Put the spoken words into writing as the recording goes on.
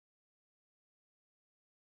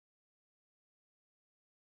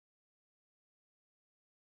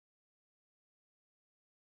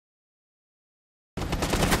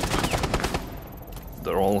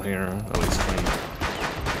they're all here, at least 3.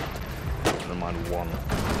 Never mind 1.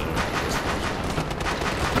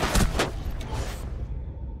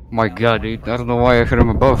 My god, dude, I don't know why I hit him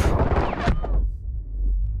above.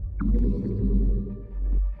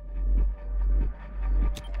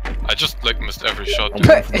 I just like missed every shot. I'm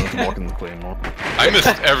waiting for them to walk in the claymore. I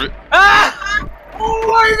missed every. Ah! Oh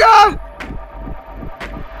my god!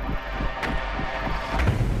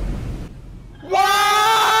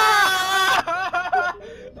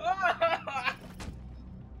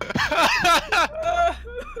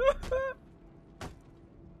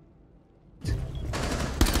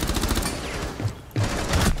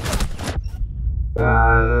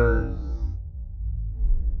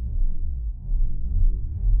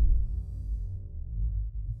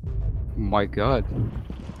 My god.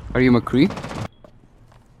 Are you McCree?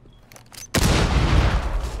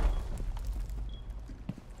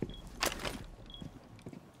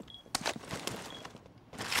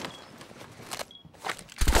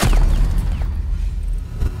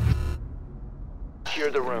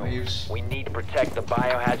 Secure the room. We need to protect the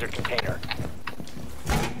biohazard container.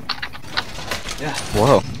 Yeah.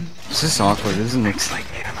 Whoa. This is awkward, isn't it?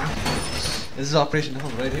 This is Operation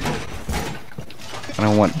Hell right here. I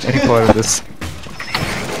don't want any part of this.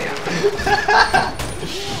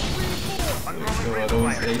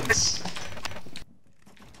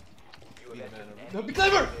 No, be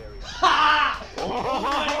clever! Ha! Oh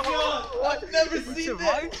my god! I've never seen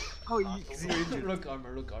that! Oh, you Look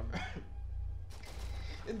armor, look armor.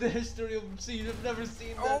 In the history of Siege, I've never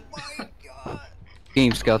seen that. Oh my god!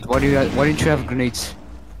 Game Scout, why didn't you have grenades?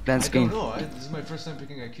 Dance game. I don't know, this is my first time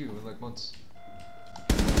picking IQ in like months.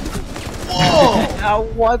 Whoa!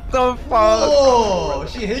 What the fuck? Whoa!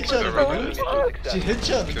 She headshotted me, dude! She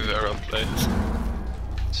headshotted me! Because they're on planes.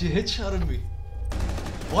 She headshotted me!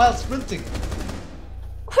 While sprinting!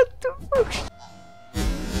 What the fuck?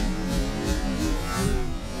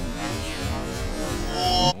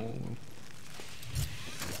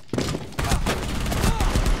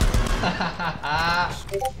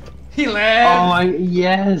 He lands! Oh my,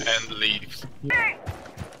 yes! And leaves.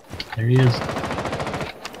 There he is.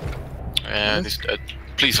 And he's dead.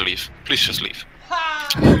 Please leave. Please just leave. Oh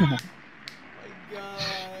my god!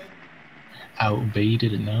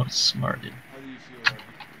 Outbaited and outsmarted. How do you feel?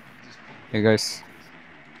 Hey guys.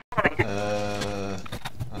 I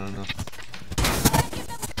don't know.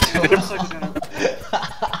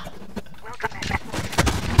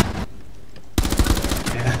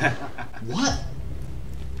 What?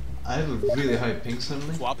 I have a really high ping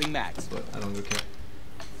suddenly. Swapping max. But I don't really care.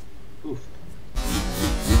 Oof.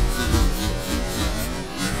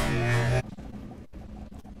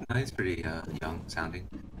 No, he's pretty young sounding.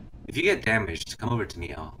 If you get damaged, come over to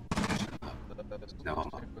me. I'll. No, I'm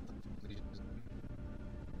not.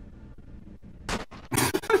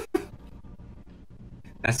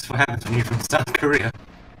 That's what happens when you're from South Korea.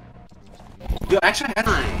 Yo, actually, I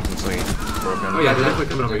had It's like broken. Oh yeah, they're definitely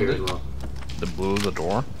coming over here as well. They blew the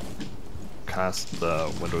door. Cast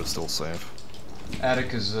the window is still safe.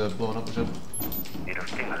 Attic is blown up, which I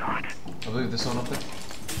believe there's someone up there.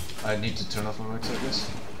 I need to turn off my mic, I guess.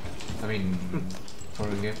 I mean, for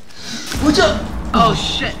the game. What's up? Oh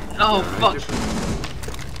shit! Oh fuck!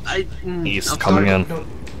 He's I'm coming sorry. in.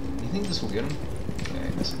 You think this will get him? Yeah, I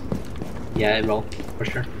guess. Yeah, I roll for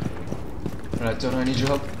sure. Alright, Tony, I need your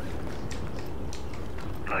help.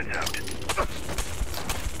 Lights out.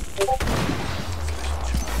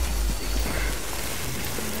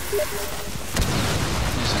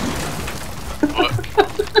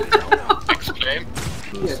 Explain.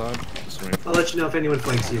 To the side. Just waiting for I'll let you know if anyone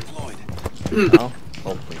flanks you. now.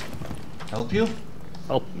 Help me. Help you?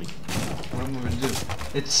 Help me. What am I gonna do?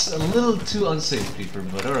 It's a little too unsafe, Creeper,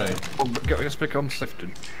 but alright. Oh, I guess become safe,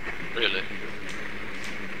 dude. Really?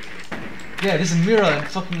 Yeah, there's a mirror and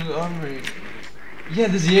fucking armory. Yeah,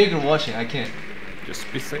 there's a Jaeger watching, I can't. Just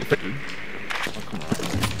be safe, dude. Oh, come on.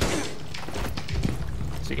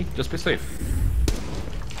 See? Just be safe.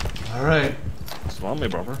 Alright. Swallow me,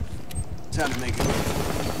 brother. Time to make it.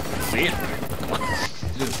 See?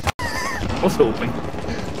 Dude. I was hoping.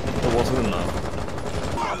 It wasn't enough.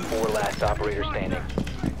 4 last operator standing.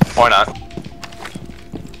 Why not?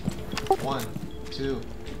 1, 2,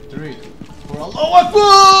 3, 4. Allahu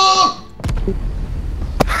Akbar!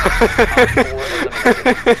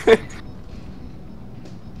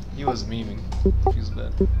 He was memeing. He was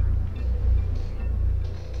bad.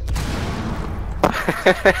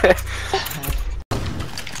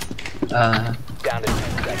 Down to 10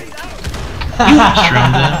 seconds.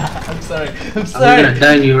 I'm sorry. I'm I'm sorry. gonna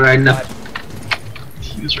die you right now.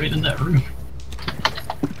 He was right in that room.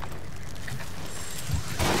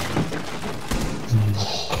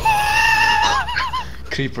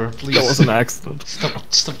 Creeper, please. That was an accident.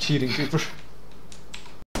 Stop cheating, Creeper.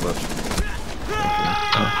 But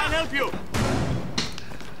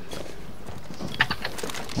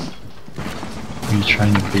Are you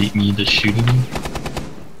trying to bait me into shooting you?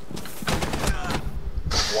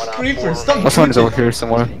 Creeper, stop! My phone is over here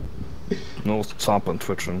somewhere. no, stop on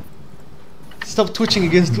twitching. Stop twitching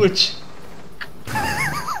against Twitch.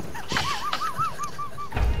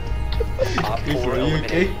 Creeper, are you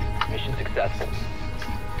okay? Mission successful.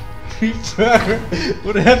 Creeper,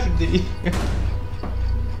 what happened to you?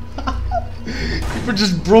 Creeper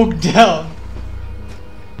just broke down.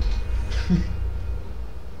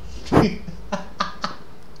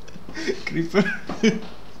 Creeper.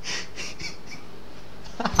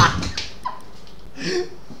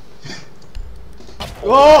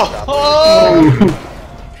 Oh!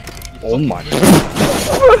 Oh my god.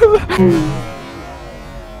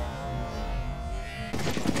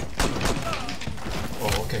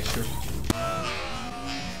 Oh, okay, sure.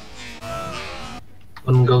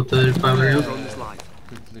 Wanna go to fire?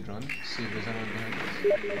 Quickly run, see if there's anyone behind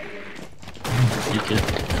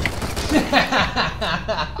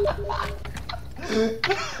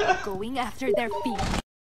us. Going after their feet.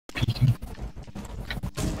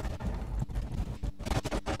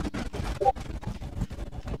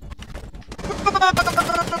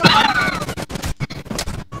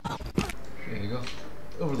 There you go.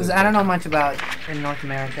 Over Because there. I don't know much about in North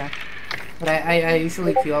America, but I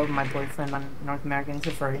usually kill my boyfriend on North America. He's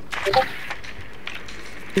a furry.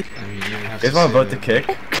 I mean, you don't have Is to one say about to that.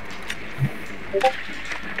 kick?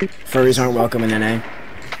 Furries aren't welcome in NA.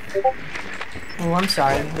 Oh, I'm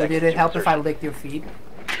sorry. Would it help if I licked your feet?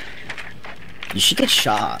 You should get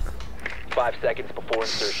shot. 5 seconds before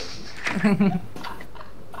insertion.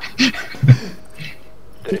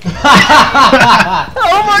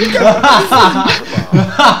 Oh my god!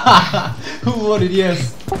 Who voted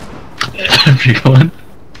yes? Everyone.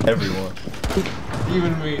 Everyone.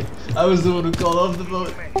 Even me. I was the one who called off the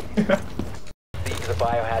vote. Seize the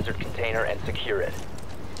biohazard container and secure it.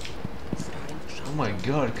 Oh my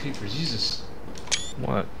god, Creeper, Jesus.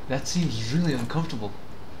 What? That seems really uncomfortable.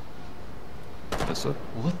 Is it?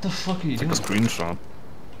 What the fuck are you Take doing? a screenshot.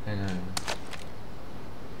 Hang on.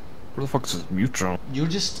 Where the fuck is this mute drone? You're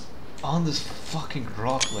just on this fucking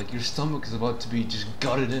rock, like your stomach is about to be just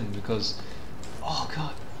gutted in because... Oh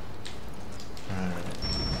god.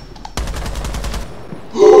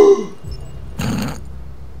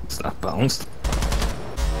 Is that bounced?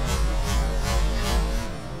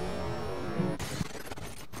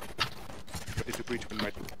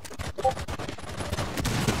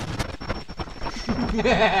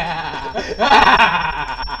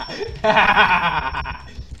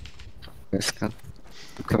 Yes, I'm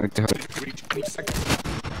coming to her.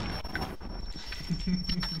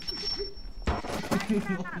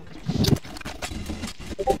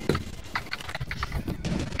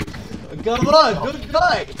 Come on, don't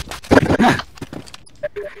die!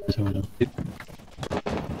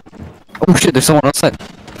 Oh shit, there's someone outside.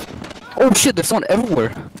 Oh shit, there's someone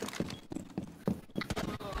everywhere.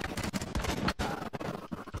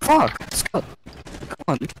 Fuck, Scott. Come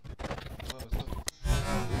on.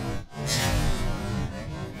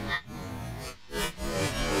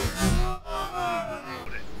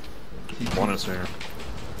 One is here.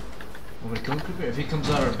 I'm gonna kill Creeper. If he comes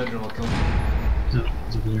out of our bedroom, I'll kill him.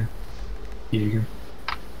 He's over there. Jaeger.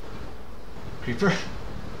 Creeper?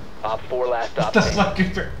 Op 4 last What op the standing. fuck,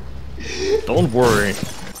 Creeper? Don't worry.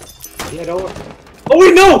 Yeah, don't worry. Oh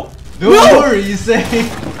wait, no! Don't worry, you say.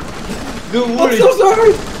 Don't worry. I'm so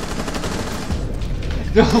sorry!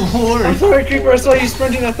 Don't worry. I'm sorry, Creeper, I saw you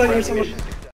sprinting, I thought you were Friendly someone. mission